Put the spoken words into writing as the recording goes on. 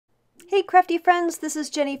Hey crafty friends, this is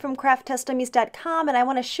Jenny from crafttestdummies.com, and I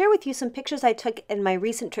want to share with you some pictures I took in my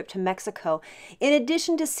recent trip to Mexico. In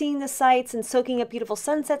addition to seeing the sights and soaking up beautiful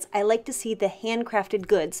sunsets, I like to see the handcrafted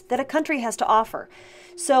goods that a country has to offer.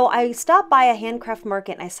 So I stopped by a handcraft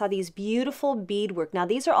market and I saw these beautiful beadwork. Now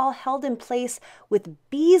these are all held in place with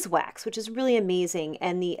beeswax, which is really amazing,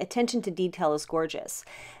 and the attention to detail is gorgeous.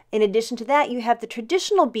 In addition to that, you have the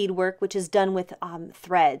traditional beadwork, which is done with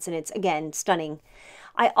threads, and it's, again, stunning.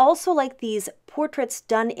 I also like these portraits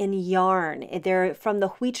done in yarn. They're from the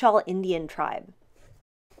Huichol Indian tribe.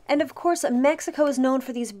 And of course, Mexico is known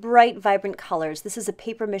for these bright, vibrant colors. This is a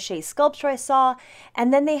paper mache sculpture I saw.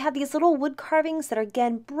 And then they have these little wood carvings that are,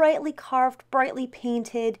 again, brightly carved, brightly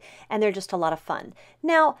painted, and they're just a lot of fun.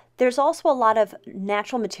 Now, there's also a lot of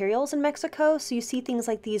natural materials in Mexico. So you see things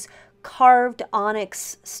like these carved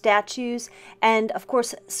onyx statues. And of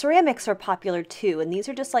course, ceramics are popular too. And these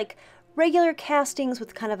are just like regular castings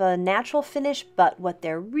with kind of a natural finish, but what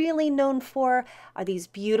they're really known for are these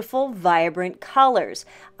beautiful, vibrant colors.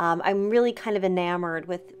 I'm really kind of enamored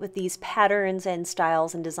with these patterns and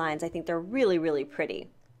styles and designs. I think they're really, really pretty.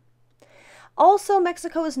 Also,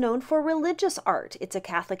 Mexico is known for religious art. It's a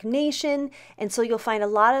Catholic nation, and so you'll find a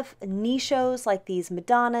lot of nichos like these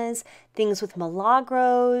Madonnas, things with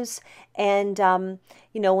milagros, and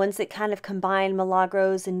ones that kind of combine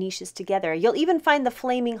milagros and niches together. You'll even find the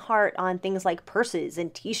flaming heart on things like purses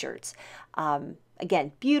and t-shirts.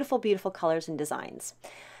 Again, beautiful, beautiful colors and designs.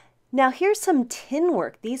 Now here's some tin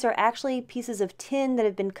work. These are actually pieces of tin that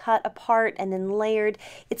have been cut apart and then layered.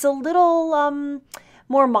 It's a little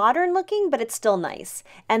more modern looking, but it's still nice.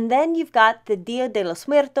 And then you've got the Dia de los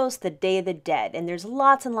Muertos, the Day of the Dead, and there's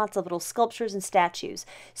lots and lots of little sculptures and statues.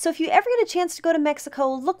 So if you ever get a chance to go to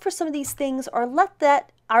Mexico, look for some of these things or let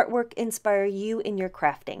that artwork inspire you in your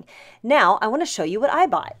crafting. Now, I want to show you what I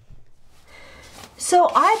bought.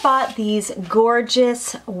 So I bought these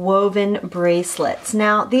gorgeous woven bracelets.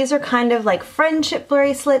 Now, these are kind of like friendship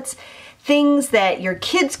bracelets, things that your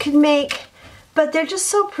kids could make, but they're just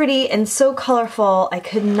so pretty and so colorful. I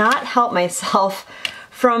could not help myself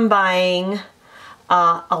from buying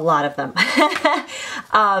a lot of them.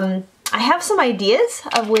 I have some ideas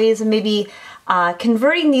of ways of maybe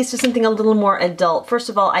converting these to something a little more adult. First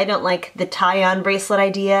of all, I don't like the tie-on bracelet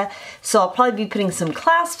idea, so I'll probably be putting some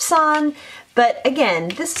clasps on. But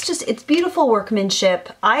again, this is just, it's beautiful workmanship.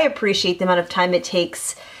 I appreciate the amount of time it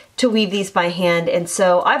takes to weave these by hand, and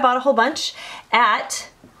so I bought a whole bunch at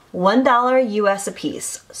 $1 US a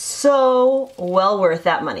piece. So well worth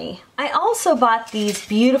that money. I also bought these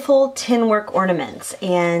beautiful tin work ornaments,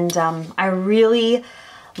 and I really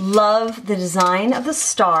love the design of the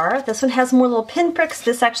star. This one has more little pinpricks.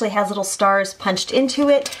 This actually has little stars punched into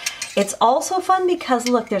it. It's also fun because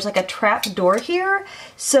look, there's like a trap door here.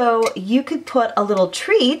 So you could put a little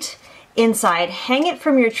treat inside, hang it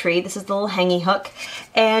from your tree. This is the little hanging hook.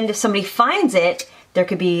 And if somebody finds it, there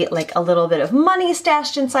could be like a little bit of money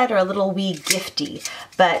stashed inside or a little wee gifty.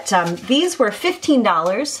 But these were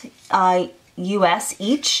 $15 US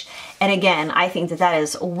each. And again, I think that that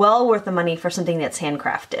is well worth the money for something that's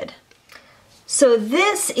handcrafted. So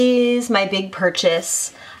this is my big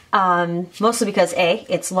purchase, mostly because A,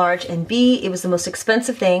 it's large, and B, it was the most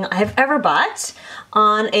expensive thing I've ever bought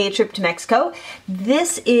on a trip to Mexico.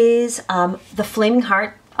 This is the Flaming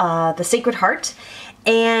Heart, the Sacred Heart.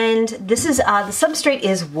 And this is, the substrate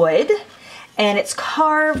is wood, and it's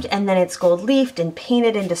carved, and then it's gold leafed and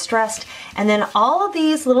painted and distressed. And then all of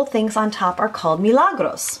these little things on top are called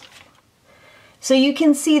milagros. So you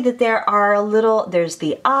can see that there are there's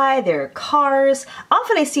the eye, there are cars.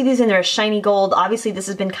 Often I see these in their shiny gold. Obviously this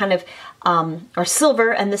has been kind of, or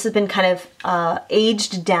silver, and this has been kind of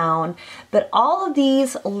aged down. But all of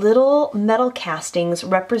these little metal castings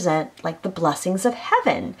represent like the blessings of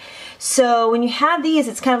heaven. So when you have these,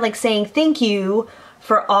 it's kind of like saying thank you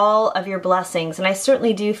for all of your blessings. And I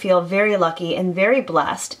certainly do feel very lucky and very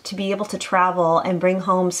blessed to be able to travel and bring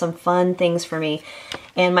home some fun things for me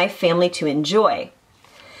and my family to enjoy.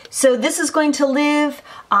 So this is going to live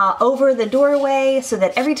over the doorway so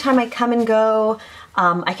that every time I come and go,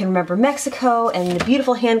 I can remember Mexico and the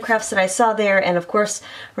beautiful handcrafts that I saw there, and of course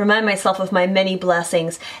remind myself of my many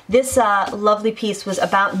blessings. This lovely piece was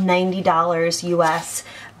about $90 US,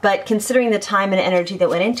 but considering the time and energy that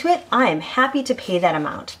went into it, I am happy to pay that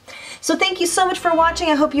amount. So thank you so much for watching.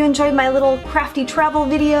 I hope you enjoyed my little crafty travel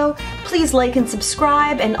video. Please like and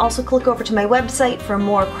subscribe, and also click over to my website for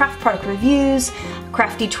more craft product reviews,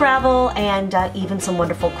 crafty travel, and even some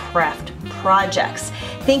wonderful craft projects.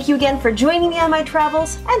 Thank you again for joining me on my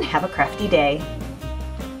travels, and have a crafty day.